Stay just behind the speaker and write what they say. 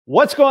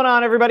What's going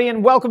on, everybody,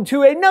 and welcome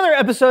to another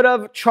episode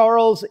of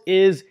Charles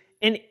is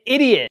an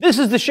Idiot. This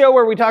is the show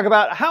where we talk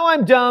about how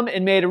I'm dumb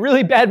and made a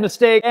really bad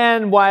mistake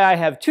and why I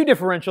have two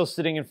differentials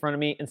sitting in front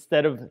of me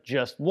instead of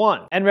just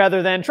one. And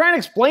rather than try and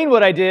explain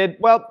what I did,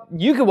 well,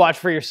 you can watch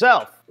for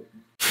yourself.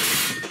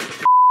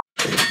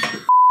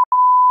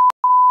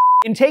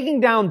 In taking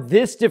down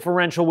this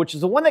differential, which is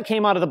the one that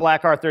came out of the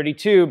black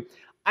R32,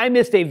 I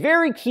missed a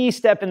very key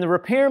step in the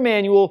repair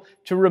manual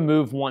to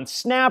remove one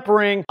snap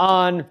ring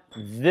on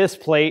this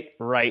plate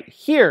right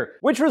here,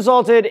 which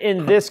resulted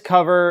in this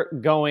cover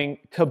going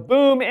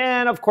kaboom.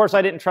 And of course,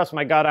 I didn't trust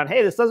my gut on,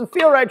 hey, this doesn't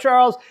feel right,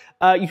 Charles.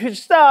 You should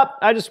stop.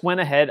 I just went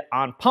ahead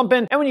on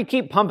pumping. And when you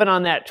keep pumping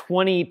on that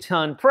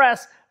 20-ton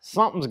press,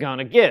 something's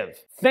gonna give.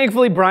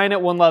 Thankfully, Brian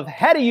at One Love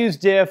had to use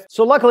diff,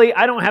 so luckily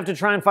I don't have to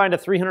try and find a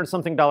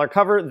 $300-something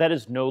cover that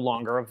is no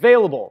longer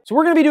available. So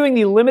we're gonna be doing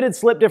the limited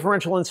slip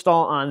differential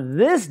install on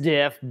this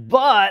diff,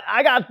 but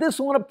I got this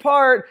one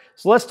apart.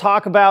 So let's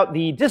talk about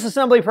the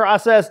disassembly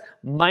process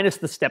minus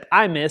the step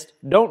I missed,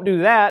 don't do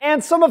that,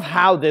 and some of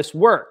how this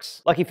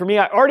works. Lucky for me,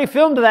 I already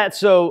filmed that,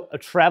 so a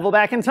travel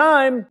back in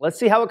time. Let's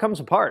see how it comes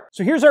apart.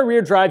 So here's our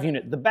rear drive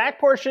unit. The back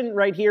portion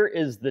right here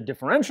is the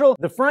differential.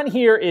 The front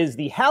here is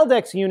the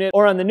Haldex unit,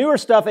 or on the newer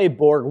stuff, a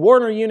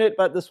Warner unit,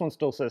 but this one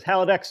still says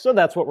Haldex, so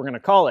that's what we're gonna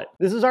call it.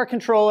 This is our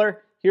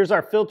controller. Here's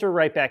our filter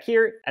right back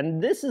here,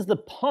 and this is the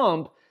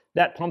pump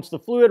that pumps the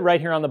fluid right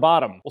here on the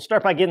bottom. We'll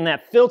start by getting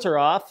that filter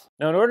off.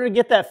 Now, in order to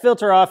get that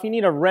filter off, you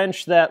need a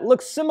wrench that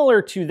looks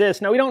similar to this.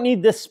 Now, we don't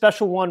need this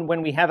special one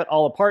when we have it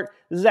all apart.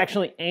 This is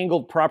actually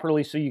angled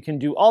properly so you can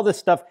do all this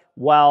stuff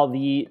while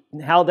the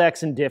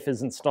Haldex and diff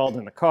is installed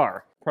in the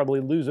car.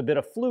 Probably lose a bit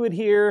of fluid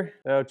here.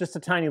 So just a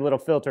tiny little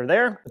filter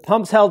there. The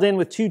pump's held in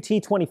with two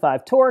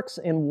T25 Torx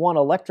and one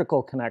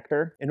electrical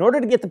connector. In order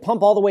to get the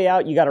pump all the way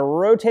out, you gotta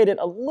rotate it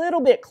a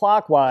little bit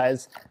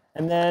clockwise,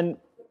 and then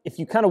if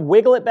you kind of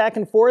wiggle it back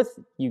and forth,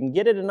 you can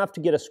get it enough to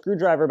get a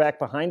screwdriver back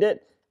behind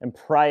it and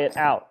pry it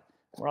out.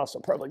 We're also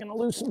probably gonna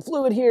lose some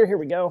fluid here. Here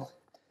we go.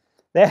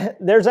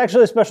 There's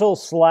actually a special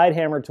slide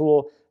hammer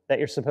tool that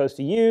you're supposed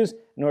to use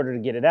in order to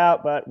get it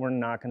out, but we're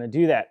not gonna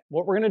do that.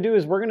 What we're gonna do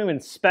is we're gonna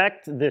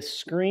inspect this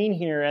screen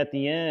here at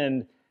the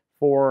end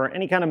for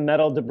any kind of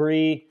metal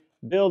debris,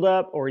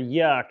 buildup, or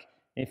yuck.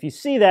 And if you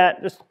see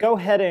that, just go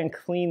ahead and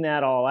clean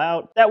that all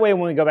out. That way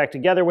when we go back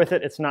together with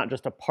it, it's not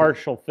just a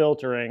partial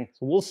filtering.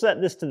 So we'll set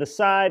this to the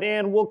side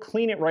and we'll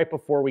clean it right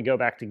before we go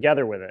back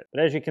together with it.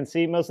 But as you can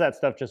see, most of that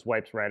stuff just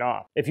wipes right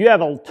off. If you have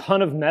a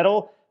ton of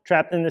metal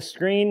trapped in this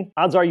screen,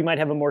 odds are you might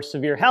have a more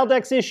severe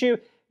Haldex issue,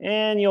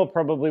 and you'll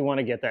probably want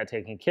to get that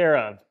taken care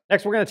of.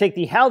 Next, we're going to take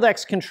the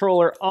Haldex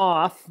controller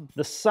off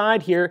the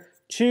side here,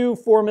 two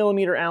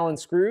 4mm Allen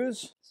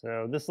screws.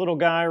 So this little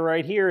guy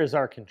right here is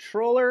our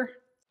controller.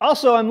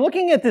 Also, I'm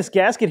looking at this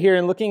gasket here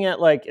and looking at,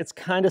 like, it's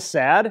kind of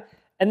sad,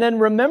 and then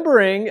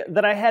remembering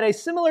that I had a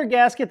similar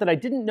gasket that I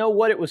didn't know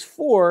what it was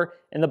for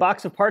in the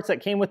box of parts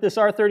that came with this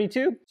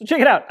R32. So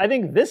check it out. I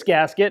think this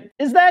gasket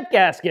is that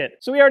gasket.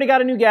 So we already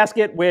got a new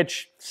gasket,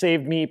 which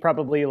saved me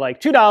probably like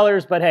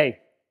 $2, but hey,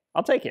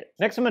 I'll take it.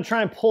 Next, I'm gonna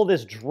try and pull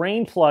this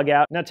drain plug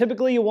out. Now,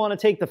 typically you wanna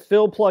take the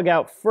fill plug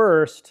out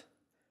first.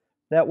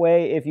 That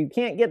way, if you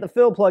can't get the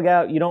fill plug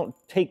out, you don't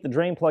take the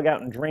drain plug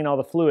out and drain all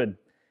the fluid.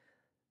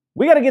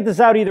 We gotta get this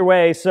out either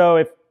way, so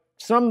if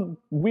some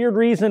weird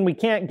reason we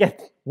can't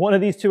get one of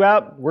these two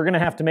out, we're gonna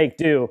have to make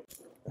do.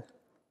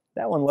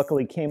 That one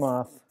luckily came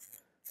off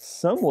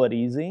somewhat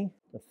easy.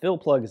 The fill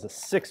plug is a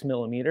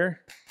 6mm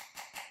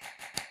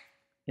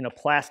in a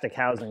plastic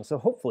housing, so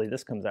hopefully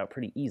this comes out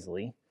pretty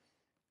easily.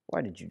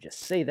 Why did you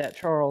just say that,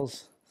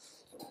 Charles?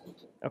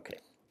 Okay,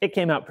 it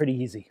came out pretty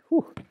easy.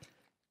 Whew.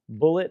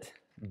 Bullet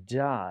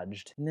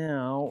dodged.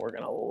 Now we're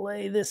gonna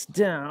lay this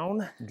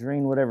down,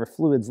 drain whatever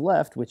fluid's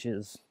left, which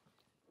is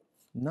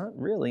not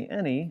really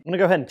any. I'm gonna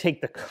go ahead and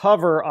take the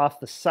cover off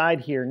the side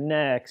here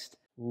next.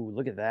 Ooh,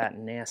 look at that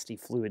nasty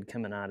fluid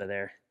coming out of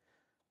there.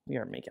 We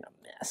are making a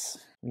mess.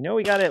 We know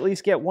we gotta at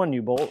least get one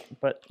new bolt,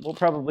 but we'll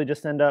probably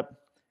just end up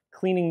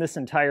cleaning this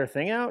entire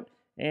thing out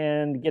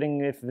and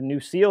getting a new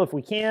seal if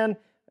we can,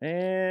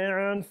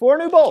 and 4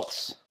 new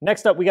bolts.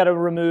 Next up, we got to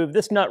remove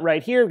this nut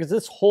right here because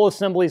this whole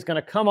assembly is going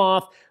to come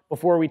off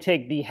before we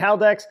take the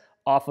Haldex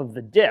off of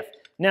the diff.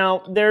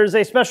 Now, there's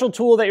a special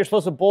tool that you're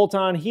supposed to bolt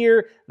on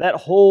here that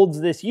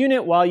holds this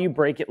unit while you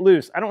break it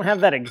loose. I don't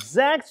have that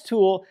exact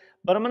tool,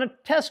 but I'm going to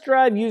test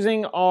drive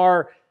using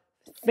our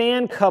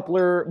fan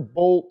coupler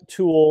bolt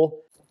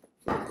tool.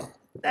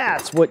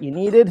 That's what you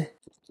needed.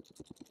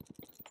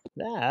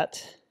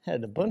 That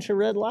had a bunch of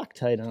red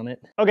Loctite on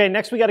it. Okay,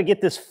 next we got to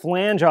get this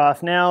flange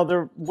off. Now,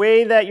 the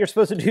way that you're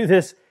supposed to do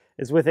this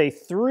is with a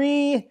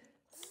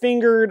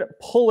 3-fingered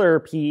puller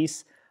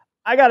piece.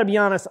 I gotta be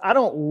honest, I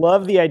don't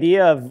love the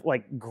idea of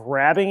like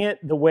grabbing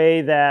it the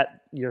way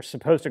that you're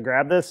supposed to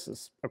grab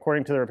this,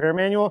 according to the repair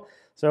manual.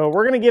 So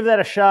we're gonna give that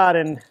a shot,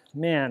 and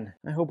man,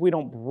 I hope we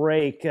don't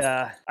break,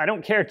 I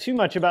don't care too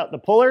much about the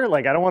puller.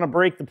 Like, I don't wanna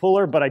break the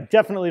puller, but I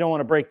definitely don't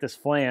wanna break this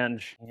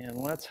flange. And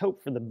let's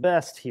hope for the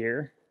best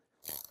here.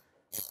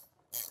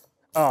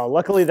 Oh,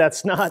 luckily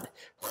that's not,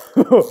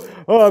 oh,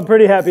 I'm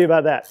pretty happy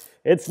about that.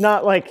 It's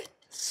not like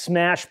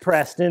smash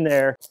pressed in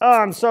there. Oh,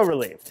 I'm so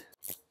relieved.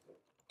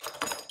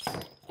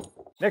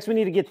 Next, we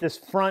need to get this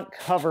front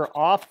cover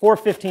off. 4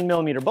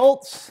 15mm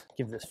bolts.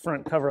 Give this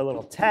front cover a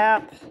little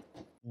tap.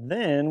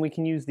 Then we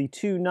can use the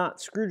 2-knot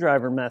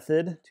screwdriver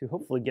method to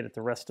hopefully get it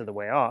the rest of the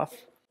way off.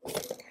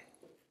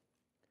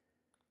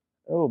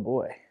 Oh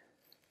boy.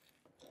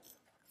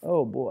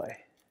 Oh boy.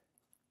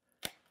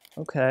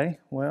 Okay,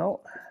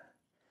 well,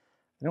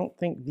 I don't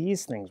think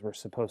these things were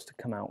supposed to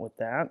come out with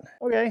that.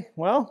 Okay,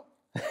 well,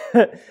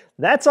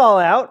 that's all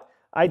out.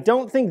 I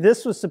don't think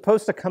this was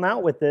supposed to come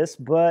out with this,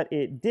 but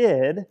it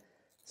did.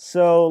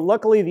 So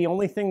luckily the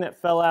only thing that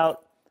fell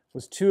out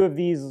was 2 of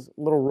these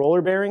little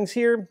roller bearings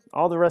here.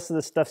 All the rest of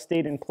the stuff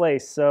stayed in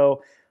place.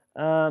 So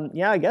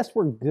yeah, I guess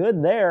we're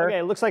good there. Okay,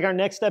 it looks like our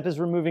next step is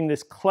removing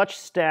this clutch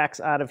stacks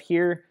out of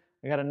here.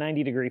 I got a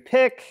 90-degree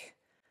pick.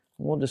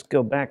 We'll just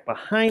go back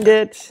behind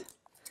it.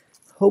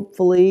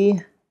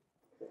 Hopefully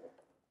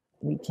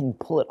we can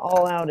pull it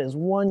all out as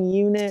one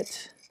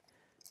unit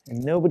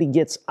and nobody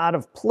gets out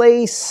of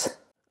place.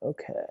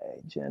 Okay,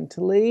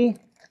 gently.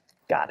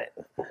 Got it.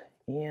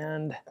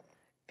 And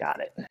got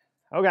it.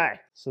 Okay,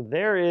 so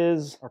there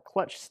is our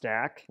clutch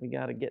stack. We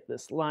got to get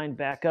this line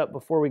back up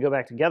before we go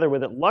back together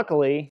with it.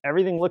 Luckily,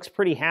 everything looks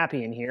pretty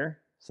happy in here,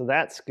 so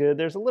that's good.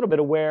 There's a little bit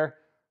of wear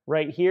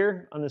right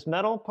here on this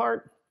metal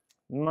part.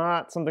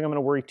 Not something I'm going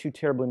to worry too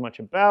terribly much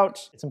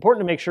about. It's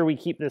important to make sure we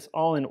keep this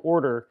all in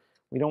order.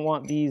 We don't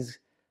want these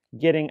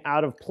getting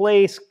out of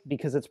place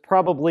because it's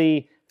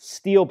probably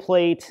steel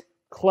plate,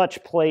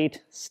 clutch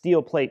plate,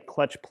 steel plate,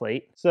 clutch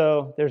plate.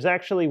 So there's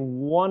actually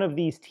one of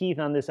these teeth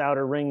on this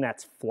outer ring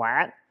that's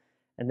flat,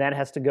 and that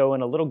has to go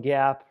in a little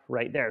gap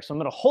right there. So I'm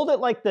gonna hold it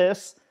like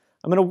this.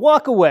 I'm gonna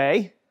walk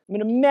away. I'm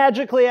gonna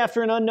magically,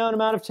 after an unknown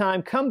amount of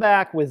time, come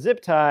back with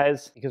zip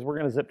ties because we're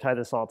gonna zip tie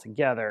this all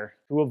together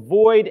to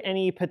avoid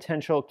any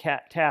potential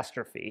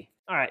catastrophe.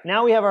 All right,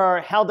 now we have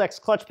our Haldex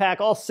clutch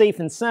pack all safe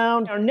and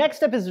sound. Our next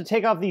step is to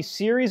take off these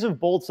series of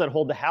bolts that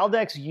hold the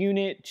Haldex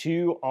unit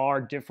to our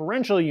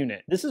differential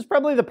unit. This is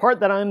probably the part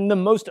that I'm the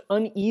most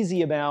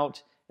uneasy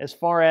about as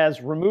far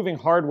as removing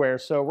hardware.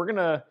 So we're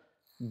gonna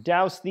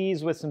douse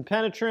these with some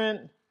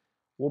penetrant.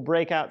 We'll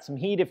break out some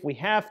heat if we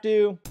have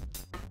to.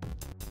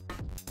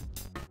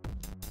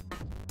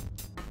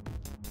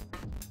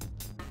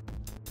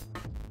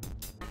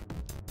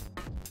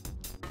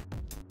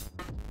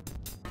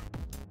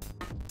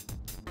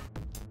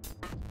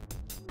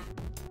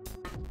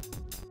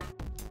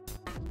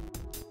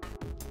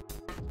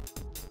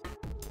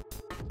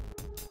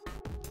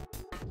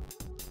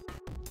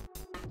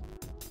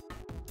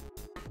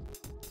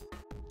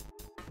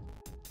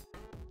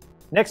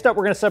 Next up,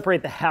 we're going to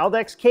separate the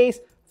Haldex case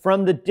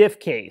from the diff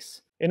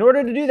case. In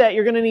order to do that,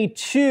 you're going to need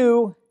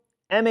 2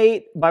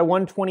 M8 by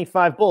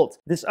 125 bolts.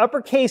 This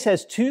upper case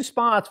has 2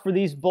 spots for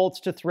these bolts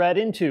to thread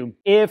into.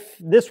 If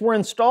this were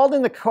installed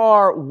in the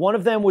car, one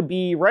of them would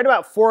be right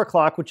about 4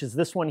 o'clock, which is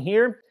this one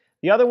here.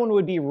 The other one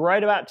would be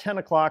right about 10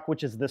 o'clock,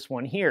 which is this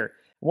one here.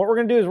 What we're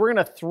going to do is we're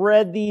going to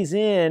thread these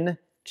in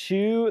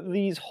to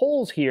these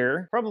holes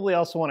here. Probably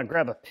also want to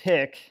grab a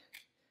pick,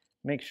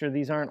 make sure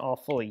these aren't all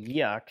full of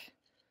yuck,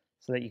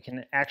 so that you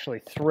can actually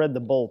thread the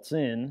bolts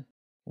in.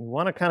 You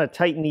want to kind of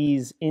tighten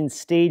these in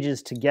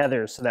stages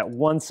together so that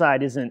one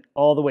side isn't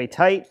all the way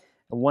tight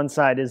and one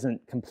side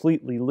isn't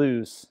completely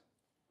loose.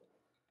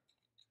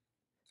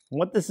 And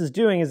what this is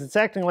doing is it's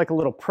acting like a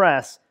little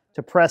press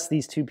to press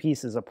these 2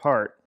 pieces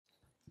apart.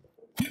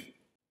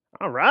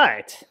 All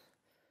right.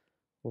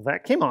 Well,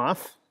 that came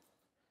off.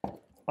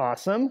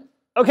 Awesome.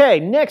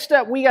 Okay, next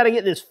up, we got to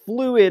get this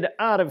fluid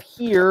out of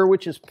here,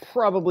 which is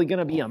probably going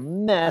to be a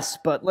mess,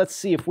 but let's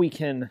see if we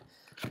can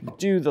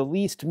do the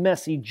least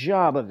messy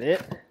job of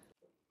it.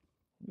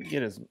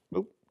 Get his,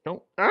 oh,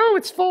 don't, oh,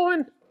 it's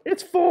falling.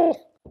 It's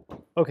full.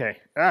 Okay,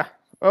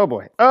 oh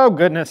boy, oh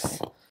goodness.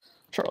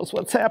 Charles,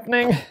 what's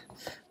happening?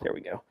 There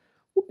we go.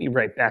 We'll be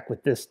right back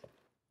with this.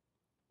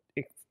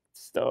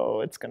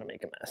 So it's going to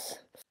make a mess.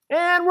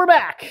 And we're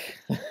back.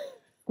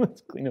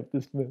 Let's clean up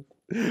this mess.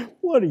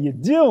 What are you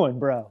doing,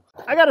 bro?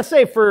 I gotta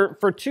say, for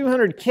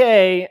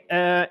 200K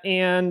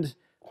and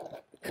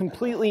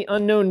completely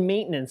unknown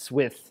maintenance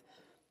with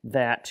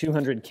that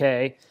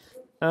 200K,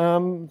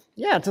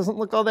 yeah, it doesn't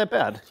look all that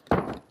bad.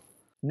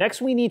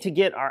 Next, we need to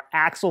get our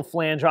axle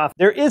flange off.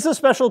 There is a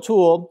special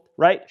tool,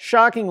 right,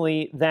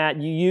 shockingly, that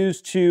you use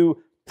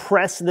to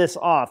press this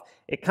off.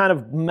 It kind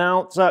of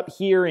mounts up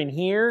here and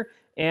here,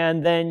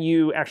 and then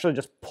you actually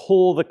just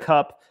pull the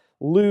cup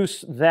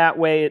loose. That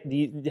way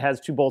it has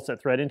 2 bolts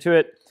that thread into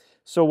it.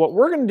 So what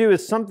we're going to do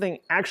is something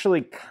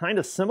actually kind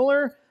of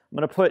similar. I'm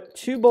going to put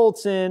 2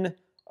 bolts in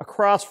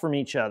across from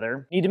each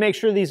other. You need to make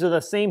sure these are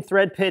the same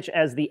thread pitch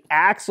as the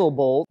axle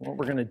bolt. What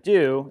we're going to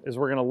do is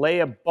we're going to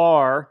lay a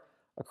bar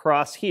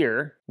across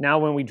here. Now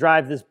when we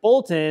drive this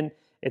bolt in,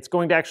 it's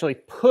going to actually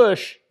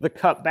push the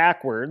cup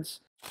backwards.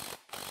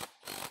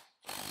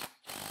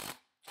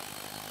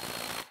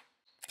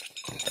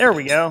 There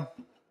we go.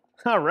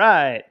 All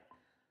right.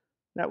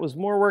 That was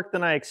more work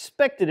than I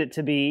expected it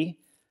to be,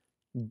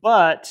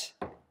 but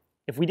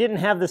if we didn't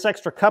have this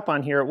extra cup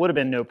on here, it would have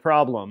been no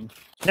problem.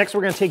 Next,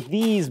 we're going to take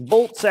these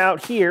bolts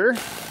out here.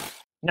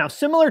 Now,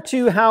 similar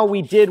to how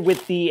we did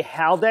with the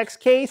Haldex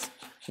case,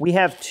 we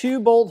have 2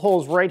 bolt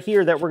holes right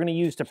here that we're going to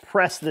use to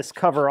press this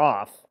cover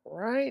off.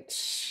 Right.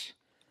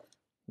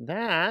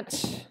 That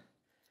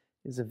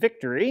is a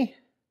victory.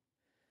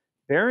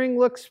 Bearing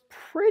looks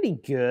pretty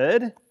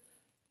good.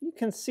 You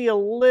can see a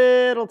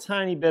little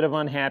tiny bit of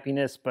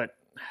unhappiness, but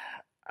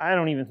I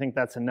don't even think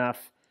that's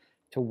enough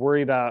to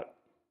worry about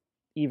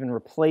even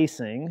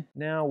replacing.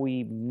 Now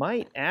we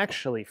might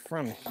actually,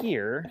 from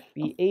here,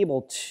 be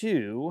able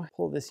to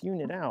pull this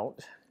unit out,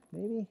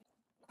 maybe?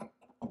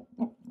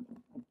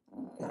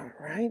 All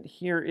right,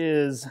 here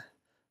is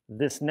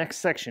this next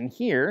section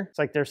here. It's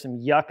like there's some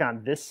yuck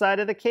on this side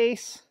of the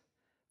case,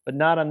 but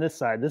not on this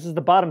side. This is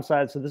the bottom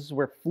side, so this is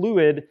where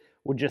fluid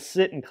would just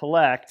sit and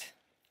collect.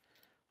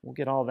 We'll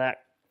get all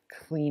that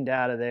cleaned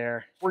out of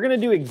there. We're gonna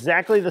do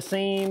exactly the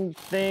same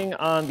thing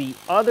on the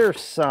other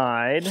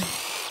side.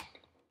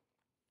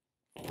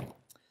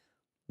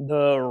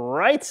 The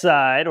right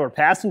side, or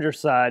passenger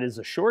side, is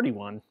a shorty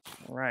one.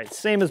 All right,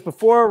 same as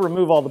before,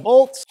 remove all the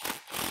bolts.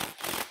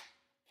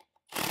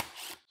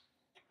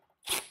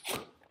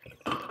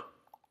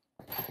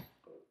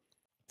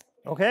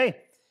 Okay,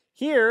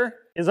 here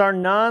is our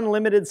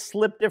non-limited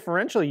slip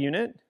differential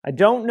unit. I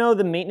don't know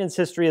the maintenance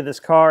history of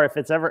this car, if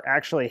it's ever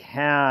actually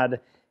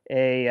had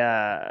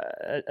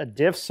a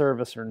diff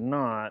service or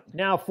not.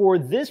 Now for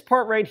this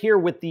part right here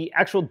with the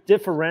actual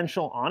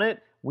differential on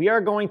it, we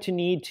are going to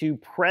need to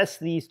press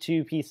these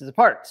 2 pieces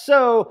apart.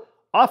 So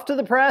off to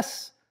the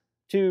press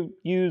to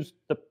use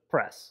the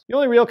press. The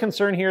only real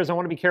concern here is I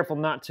want to be careful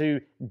not to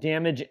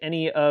damage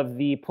any of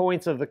the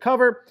points of the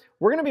cover.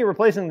 We're going to be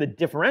replacing the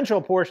differential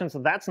portion, so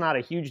that's not a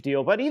huge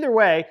deal. But either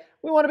way,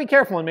 we want to be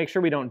careful and make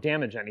sure we don't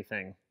damage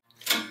anything.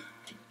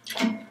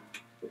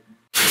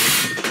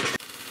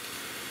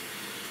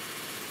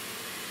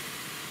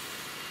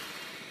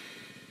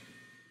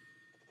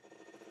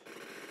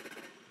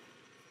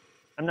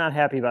 I'm not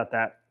happy about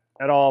that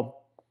at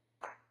all.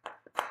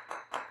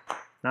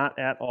 Not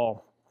at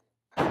all.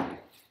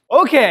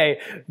 Okay,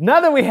 now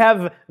that we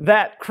have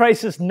that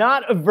crisis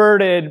not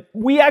averted,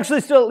 we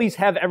actually still at least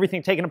have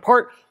everything taken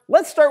apart.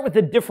 Let's start with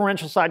the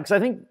differential side, because I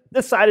think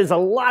this side is a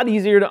lot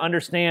easier to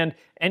understand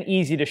and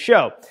easy to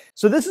show.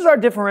 So this is our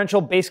differential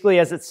basically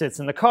as it sits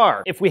in the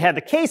car. If we had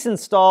the case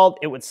installed,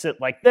 it would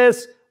sit like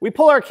this. We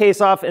pull our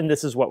case off and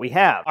this is what we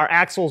have. Our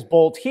axles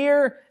bolt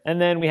here,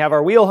 and then we have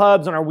our wheel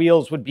hubs, and our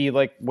wheels would be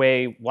like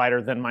way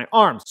wider than my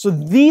arms. So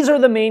these are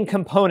the main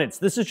components.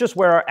 This is just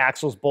where our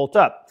axles bolt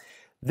up.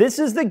 This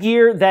is the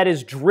gear that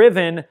is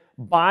driven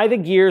by the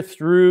gear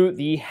through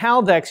the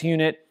Haldex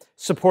unit,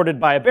 supported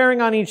by a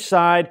bearing on each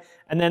side.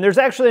 And then there's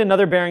actually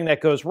another bearing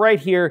that goes right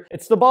here.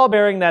 It's the ball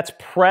bearing that's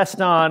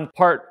pressed on,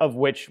 part of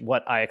which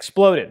what I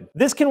exploded.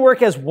 This can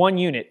work as one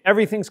unit.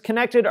 Everything's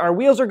connected, our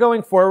wheels are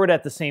going forward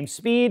at the same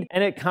speed,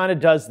 and it kind of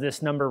does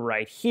this number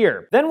right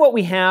here. Then what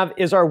we have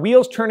is our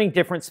wheels turning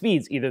different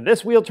speeds, either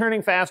this wheel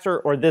turning faster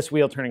or this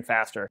wheel turning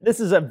faster. This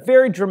is a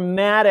very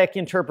dramatic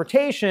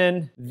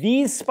interpretation.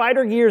 These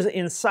spider gears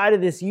inside of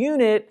this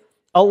unit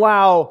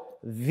allow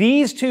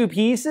these 2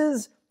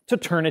 pieces to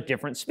turn at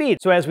different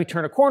speeds. So as we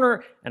turn a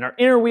corner and our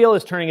inner wheel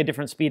is turning a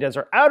different speed as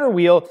our outer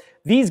wheel,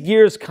 these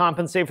gears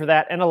compensate for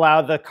that and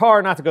allow the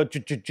car not to go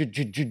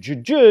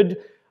jud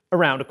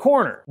around a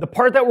corner. The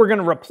part that we're going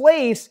to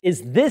replace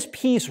is this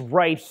piece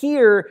right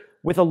here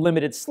with a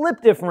limited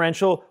slip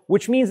differential,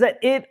 which means that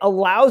it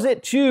allows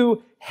it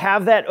to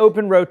have that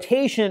open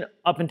rotation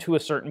up into a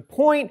certain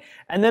point,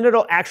 and then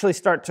it'll actually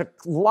start to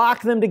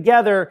lock them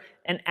together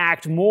and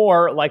act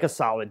more like a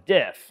solid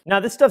diff. Now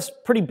this stuff's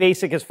pretty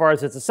basic as far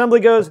as its assembly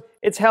goes.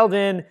 It's held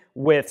in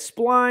with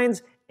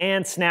splines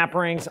and snap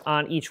rings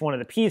on each one of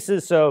the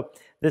pieces. So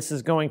this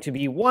is going to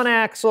be one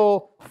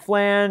axle,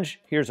 flange,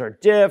 here's our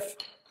diff.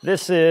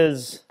 This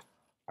is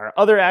our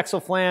other axle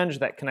flange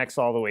that connects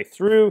all the way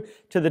through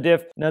to the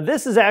diff. Now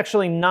this is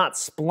actually not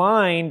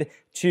splined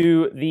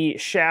to the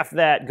shaft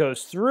that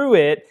goes through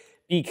it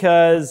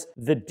because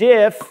the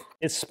diff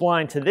is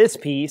splined to this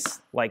piece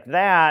like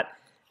that,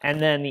 and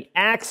then the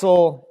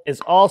axle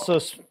is also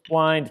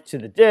splined to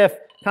the diff,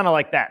 kind of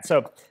like that.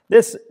 So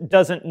this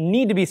doesn't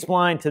need to be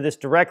splined to this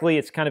directly,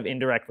 it's kind of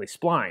indirectly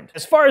splined.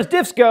 As far as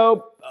diffs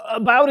go,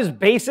 about as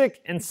basic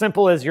and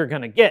simple as you're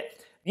gonna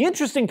get. The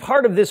interesting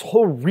part of this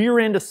whole rear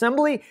end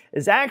assembly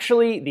is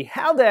actually the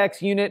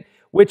Haldex unit,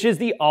 which is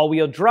the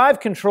all-wheel drive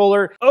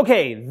controller.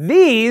 Okay,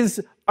 these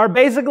are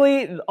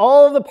basically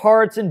all of the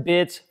parts and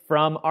bits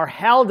from our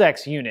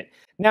Haldex unit.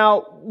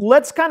 Now,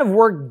 let's kind of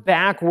work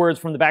backwards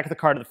from the back of the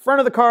car to the front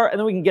of the car, and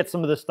then we can get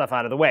some of this stuff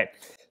out of the way.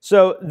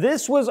 So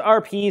this was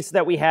our piece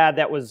that we had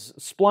that was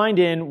splined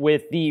in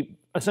with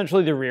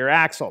essentially the rear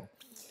axle.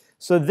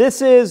 So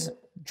this is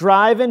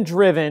drive and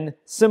driven,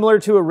 similar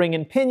to a ring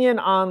and pinion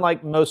on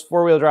like most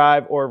four-wheel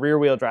drive or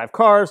rear-wheel drive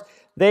cars.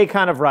 They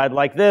kind of ride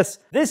like this.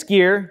 This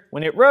gear,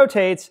 when it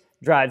rotates,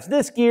 drives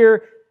this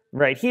gear,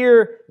 right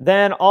here,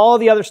 then all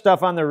the other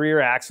stuff on the rear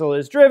axle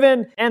is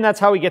driven, and that's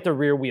how we get the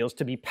rear wheels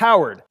to be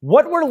powered.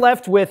 What we're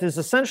left with is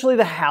essentially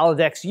the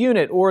Haldex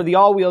unit, or the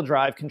all-wheel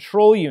drive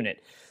control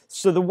unit.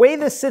 So the way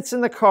this sits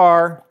in the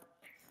car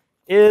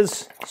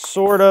is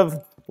sort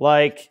of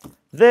like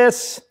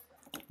this.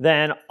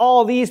 Then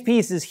all these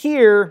pieces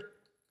here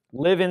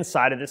live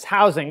inside of this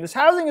housing. This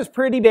housing is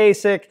pretty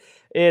basic.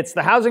 It's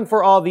the housing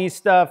for all these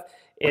stuff.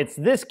 It's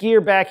this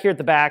gear back here at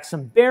the back,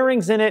 some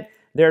bearings in it.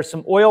 There's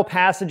some oil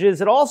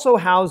passages. It also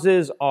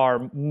houses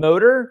our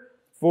motor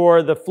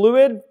for the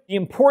fluid. The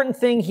important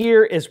thing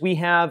here is we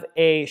have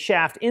a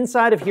shaft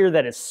inside of here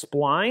that is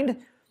splined,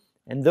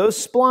 and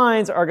those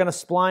splines are going to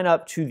spline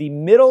up to the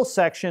middle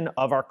section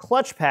of our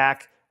clutch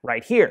pack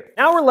right here.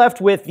 Now we're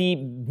left with the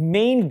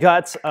main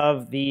guts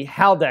of the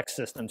Haldex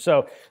system.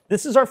 So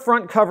this is our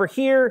front cover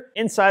here.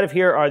 Inside of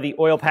here are the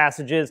oil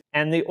passages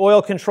and the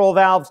oil control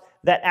valves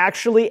that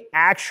actually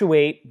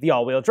actuate the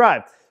all-wheel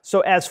drive.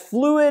 So as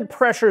fluid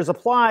pressure is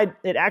applied,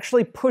 it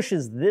actually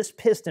pushes this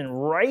piston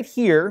right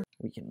here.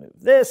 We can move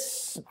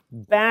this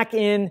back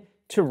in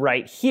to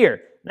right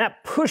here.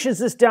 That pushes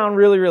this down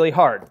really, really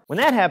hard. When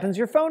that happens,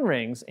 your phone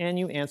rings and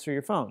you answer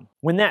your phone.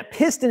 When that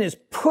piston is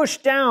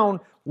pushed down,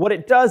 what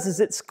it does is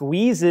it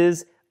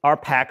squeezes our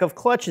pack of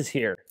clutches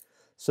here.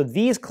 So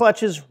these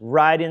clutches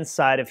ride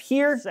inside of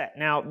here.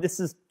 Now, this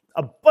is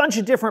a bunch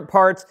of different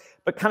parts,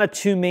 but kind of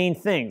two main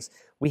things.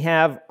 We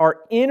have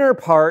our inner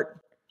part,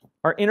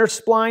 our inner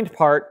splined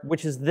part,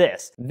 which is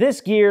this.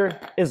 This gear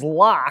is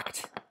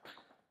locked.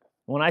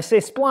 When I say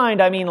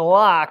splined, I mean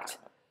locked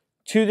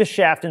to the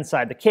shaft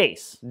inside the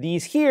case.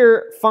 These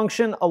here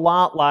function a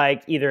lot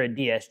like either a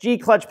DSG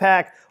clutch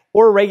pack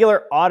or a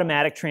regular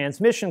automatic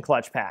transmission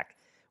clutch pack.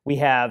 We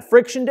have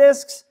friction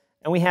discs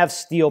and we have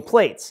steel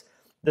plates.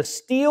 The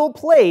steel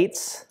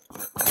plates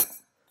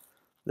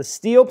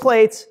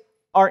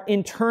are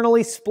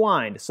internally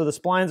splined, so the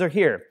splines are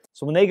here.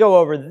 So when they go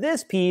over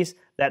this piece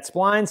that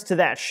splines to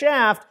that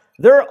shaft,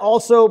 they're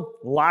also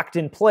locked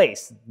in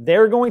place.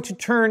 They're going to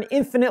turn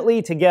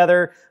infinitely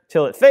together,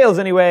 till it fails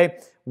anyway,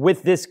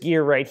 with this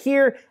gear right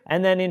here,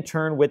 and then in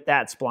turn with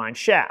that spline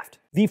shaft.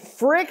 The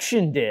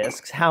friction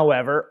discs,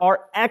 however,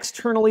 are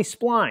externally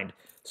splined.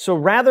 So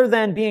rather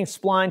than being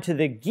splined to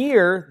the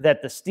gear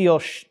that the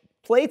steel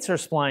plates are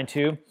splined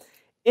to,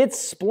 it's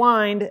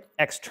splined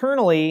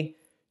externally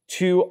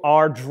to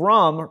our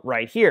drum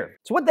right here.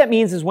 So what that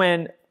means is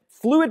when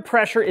fluid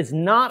pressure is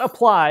not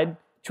applied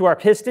to our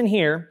piston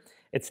here,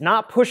 it's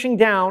not pushing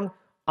down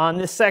on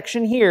this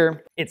section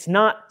here, it's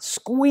not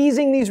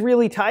squeezing these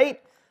really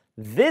tight,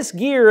 this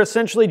gear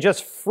essentially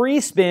just free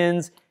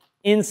spins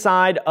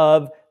inside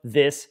of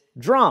this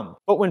drum.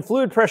 But when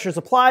fluid pressure is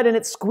applied and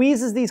it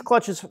squeezes these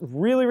clutches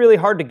really, really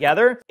hard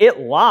together, it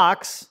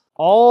locks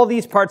all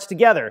these parts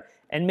together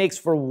and makes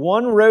for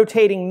one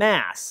rotating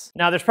mass.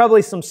 Now there's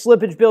probably some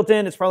slippage built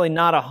in, it's probably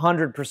not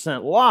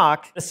 100%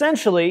 lock.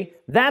 Essentially,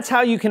 that's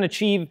how you can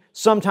achieve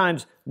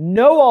sometimes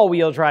no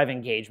all-wheel drive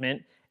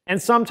engagement,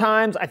 and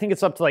sometimes I think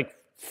it's up to like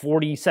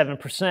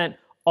 47%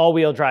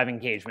 all-wheel drive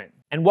engagement.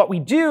 And what we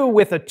do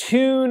with a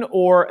tune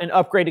or an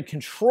upgraded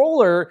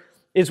controller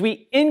is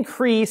we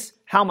increase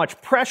how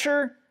much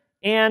pressure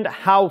and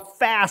how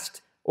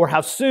fast or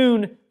how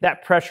soon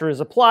that pressure is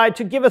applied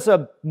to give us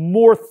a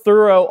more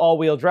thorough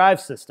all-wheel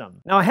drive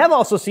system. Now I have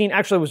also seen,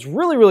 actually it was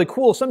really, really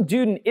cool, some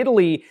dude in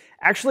Italy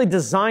actually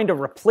designed a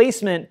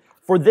replacement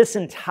for this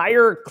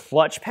entire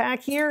clutch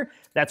pack here.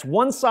 That's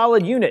one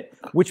solid unit,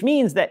 which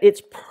means that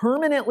it's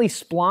permanently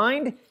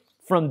splined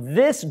from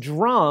this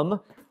drum,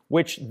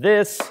 which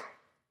this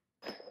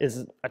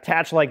is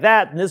attached like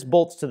that, and this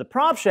bolts to the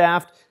prop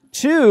shaft,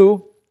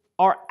 to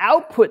our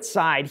output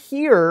side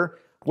here,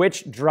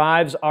 which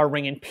drives our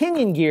ring and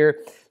pinion gear.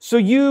 So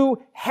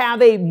you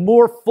have a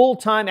more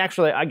full-time,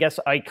 actually, I guess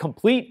a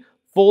complete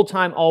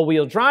full-time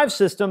all-wheel drive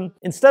system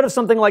instead of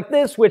something like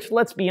this, which,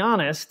 let's be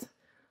honest,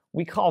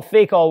 we call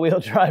fake all-wheel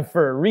drive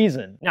for a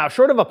reason. Now,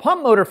 short of a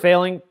pump motor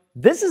failing,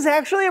 this is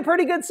actually a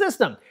pretty good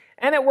system,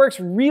 and it works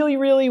really,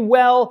 really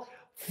well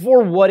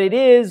for what it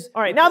is.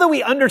 All right, now that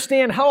we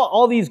understand how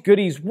all these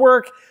goodies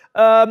work,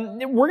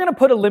 we're gonna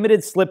put a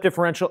limited slip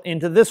differential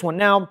into this one.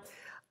 Now,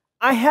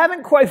 I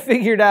haven't quite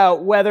figured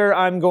out whether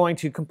I'm going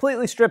to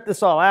completely strip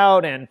this all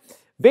out and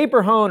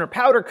vapor hone or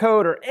powder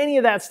coat or any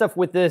of that stuff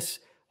with this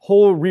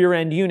whole rear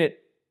end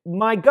unit.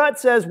 My gut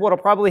says what'll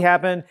probably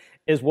happen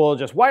is we'll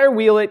just wire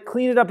wheel it,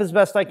 clean it up as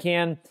best I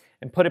can,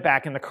 and put it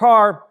back in the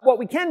car. What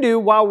we can do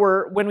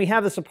when we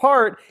have this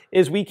apart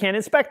is we can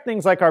inspect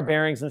things like our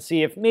bearings and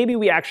see if maybe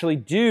we actually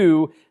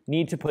do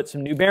need to put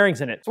some new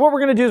bearings in it. So what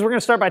we're gonna do is we're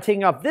gonna start by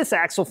taking off this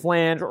axle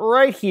flange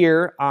right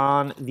here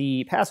on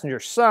the passenger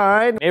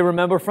side. You may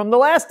remember from the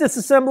last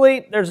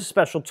disassembly, there's a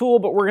special tool,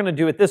 but we're gonna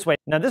do it this way.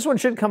 Now this one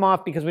should come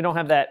off because we don't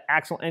have that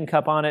axle end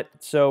cup on it,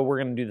 so we're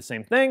gonna do the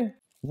same thing.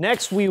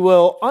 Next, we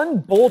will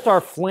unbolt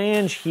our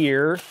flange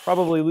here,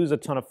 probably lose a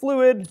ton of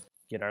fluid.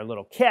 Get our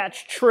little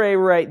catch tray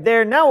right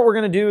there. Now what we're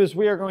gonna do is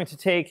we are going to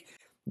take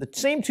the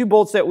same two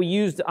bolts that we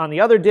used on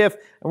the other diff,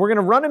 and we're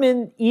gonna run them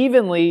in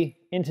evenly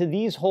into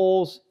these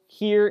holes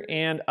here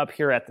and up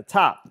here at the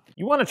top.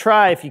 You want to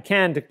try, if you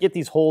can, to get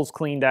these holes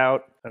cleaned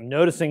out. I'm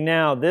noticing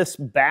now this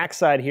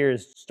backside here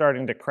is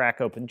starting to crack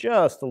open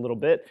just a little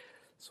bit,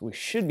 so we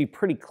should be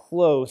pretty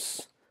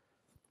close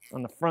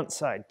on the front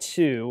side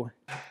too.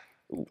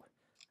 Ooh,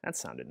 that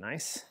sounded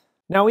nice.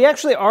 Now we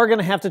actually are going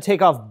to have to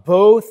take off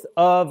both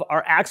of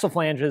our axle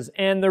flanges,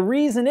 and the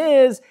reason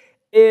is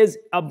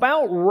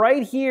about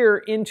right here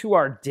into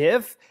our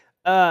diff.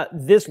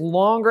 This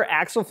longer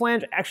axle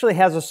flange actually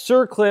has a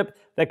circlip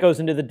that goes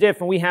into the diff,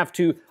 and we have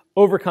to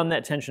overcome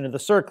that tension of the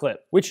circlip,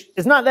 which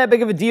is not that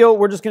big of a deal.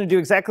 We're just going to do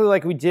exactly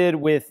like we did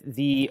with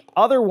the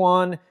other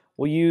one.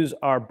 We'll use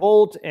our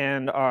bolt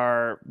and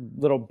our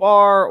little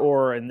bar,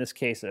 or in this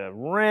case, a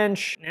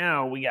wrench.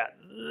 Now we got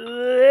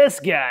this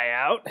guy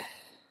out.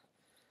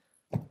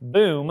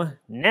 Boom.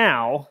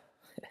 Now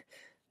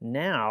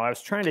I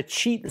was trying to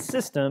cheat the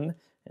system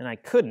and I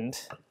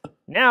couldn't.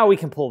 Now we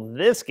can pull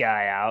this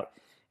guy out,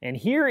 and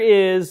here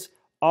is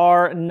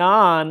our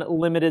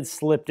non-limited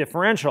slip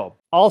differential.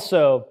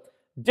 Also,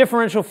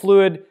 differential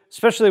fluid,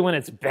 especially when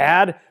it's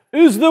bad,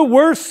 is the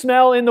worst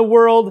smell in the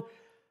world.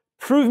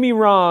 Prove me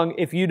wrong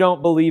if you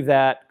don't believe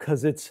that,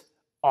 because it's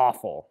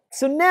awful.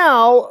 So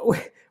now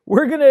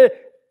we're gonna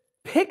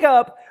pick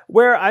up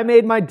where I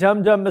made my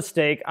dumb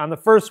mistake on the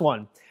first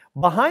one.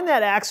 Behind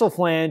that axle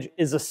flange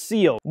is a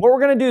seal. What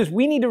we're gonna do is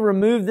we need to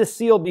remove this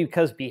seal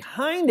because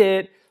behind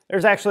it,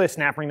 there's actually a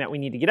snap ring that we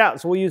need to get out.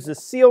 So we'll use the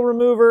seal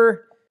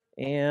remover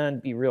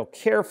and be real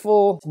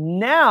careful.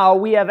 Now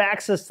we have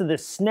access to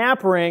this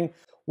snap ring.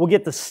 We'll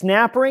get the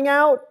snap ring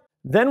out.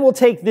 Then we'll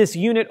take this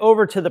unit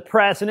over to the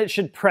press, and it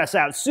should press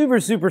out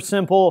super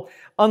simple,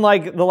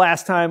 unlike the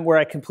last time where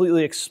I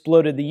completely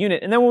exploded the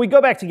unit. And then when we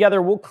go back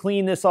together, we'll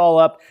clean this all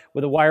up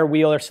with a wire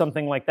wheel or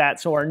something like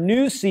that. So our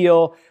new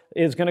seal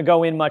is gonna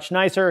go in much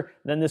nicer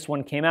than this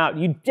one came out.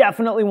 You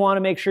definitely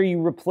wanna make sure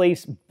you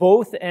replace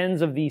both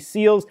ends of these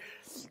seals.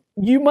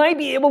 You might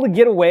be able to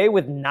get away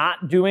with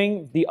not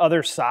doing the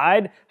other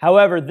side.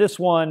 However, this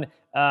one,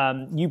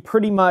 you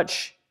pretty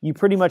much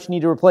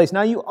need to replace.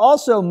 Now, you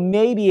also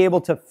may be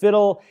able to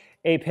fiddle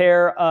a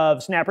pair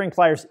of snap ring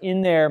pliers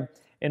in there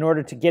in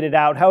order to get it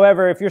out.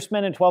 However, if you're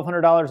spending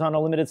 $1,200 on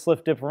a limited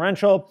slip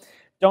differential,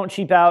 don't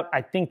cheap out.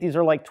 I think these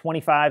are like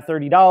 $25,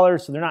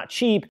 $30, so they're not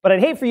cheap, but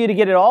I'd hate for you to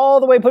get it all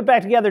the way put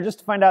back together just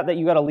to find out that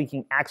you got a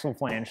leaking axle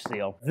flange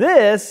seal.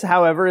 This,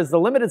 however, is the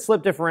limited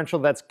slip differential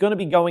that's gonna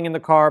be going in the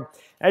car.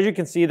 As you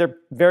can see, they're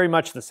very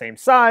much the same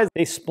size.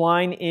 They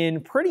spline in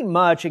pretty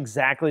much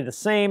exactly the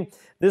same.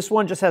 This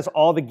one just has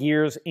all the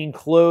gears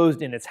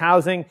enclosed in its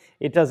housing.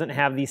 It doesn't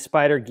have these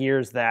spider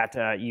gears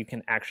that you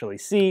can actually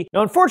see.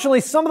 Now,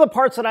 unfortunately, some of the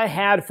parts that I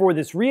had for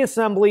this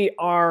reassembly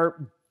are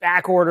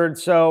back ordered,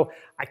 so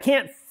I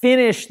can't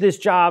finish this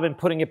job and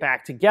putting it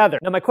back together.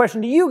 Now, my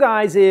question to you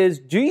guys is,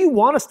 do you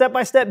want a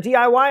step-by-step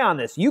DIY on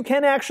this? You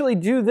can actually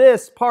do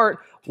this part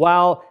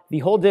while the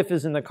whole diff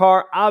is in the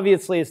car.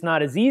 Obviously, it's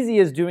not as easy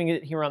as doing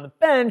it here on the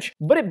bench,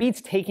 but it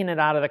beats taking it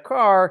out of the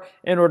car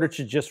in order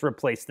to just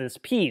replace this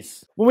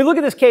piece. When we look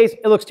at this case,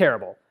 it looks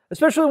terrible.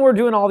 Especially when we're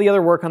doing all the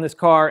other work on this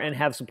car and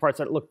have some parts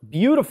that look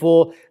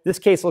beautiful, this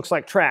case looks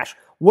like trash.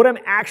 What I'm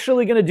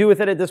actually gonna do with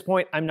it at this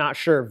point, I'm not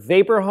sure.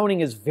 Vapor honing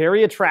is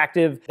very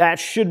attractive. That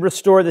should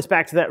restore this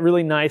back to that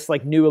really nice,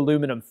 like new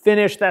aluminum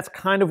finish. That's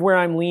kind of where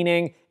I'm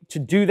leaning. To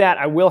do that,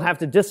 I will have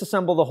to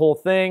disassemble the whole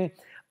thing.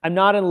 I'm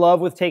not in love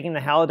with taking the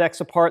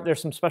Haldex apart.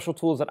 There's some special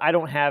tools that I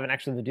don't have, and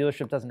actually the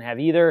dealership doesn't have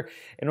either,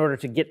 in order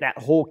to get that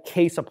whole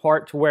case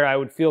apart to where I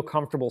would feel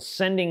comfortable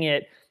sending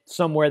it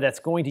somewhere that's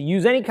going to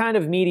use any kind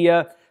of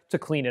media to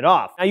clean it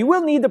off. Now, you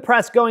will need the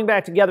press going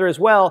back together as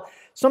well.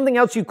 Something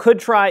else you could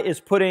try is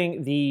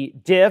putting the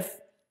diff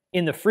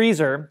in the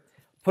freezer,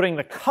 putting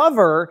the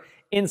cover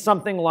in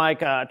something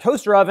like a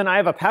toaster oven. I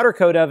have a powder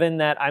coat oven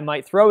that I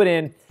might throw it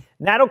in.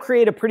 That'll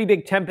create a pretty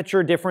big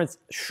temperature difference,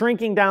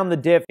 shrinking down the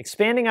diff,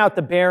 expanding out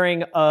the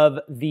bearing of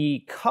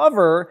the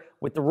cover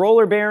with the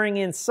roller bearing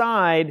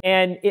inside,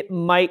 and it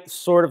might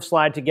sort of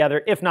slide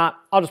together. If not,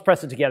 I'll just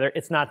press it together.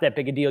 It's not that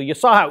big a deal. You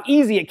saw how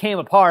easy it came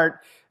apart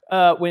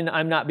when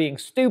I'm not being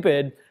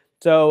stupid.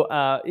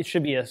 So it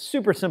should be a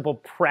super simple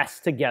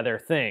press together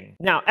thing.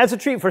 Now, as a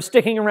treat for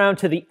sticking around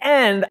to the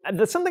end,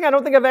 that's something I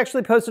don't think I've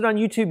actually posted on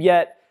YouTube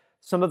yet,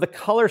 some of the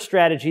color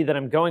strategy that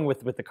I'm going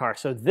with the car.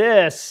 So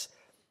this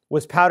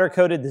was powder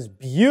coated this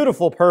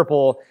beautiful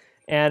purple,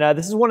 and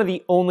this is one of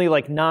the only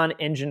like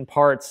non-engine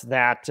parts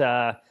that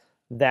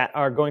that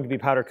are going to be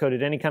powder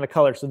coated any kind of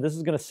color. So this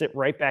is gonna sit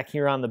right back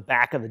here on the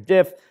back of the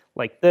diff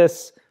like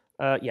this.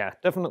 Yeah,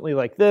 definitely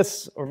like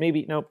this, or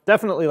maybe, no,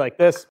 definitely like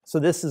this. So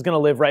this is gonna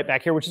live right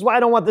back here, which is why I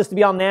don't want this to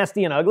be all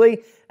nasty and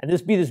ugly, and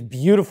this be this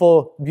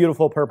beautiful,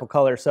 beautiful purple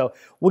color. So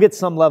we'll get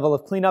some level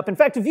of cleanup. In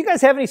fact, if you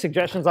guys have any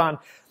suggestions on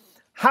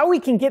how we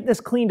can get this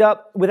cleaned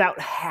up without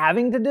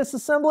having to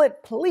disassemble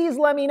it, please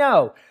let me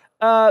know.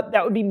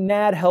 That would be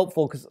mad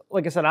helpful, because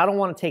like I said, I don't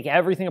want to take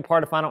everything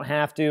apart if I don't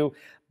have to,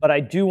 but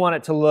I do want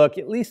it to look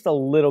at least a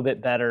little bit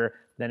better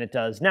than it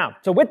does now.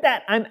 So with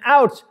that, I'm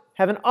out.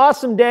 Have an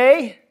awesome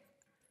day.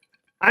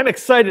 I'm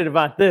excited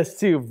about this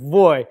too.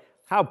 Boy,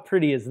 how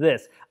pretty is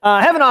this?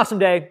 Have an awesome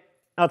day.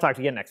 I'll talk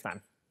to you again next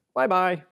time. Bye-bye.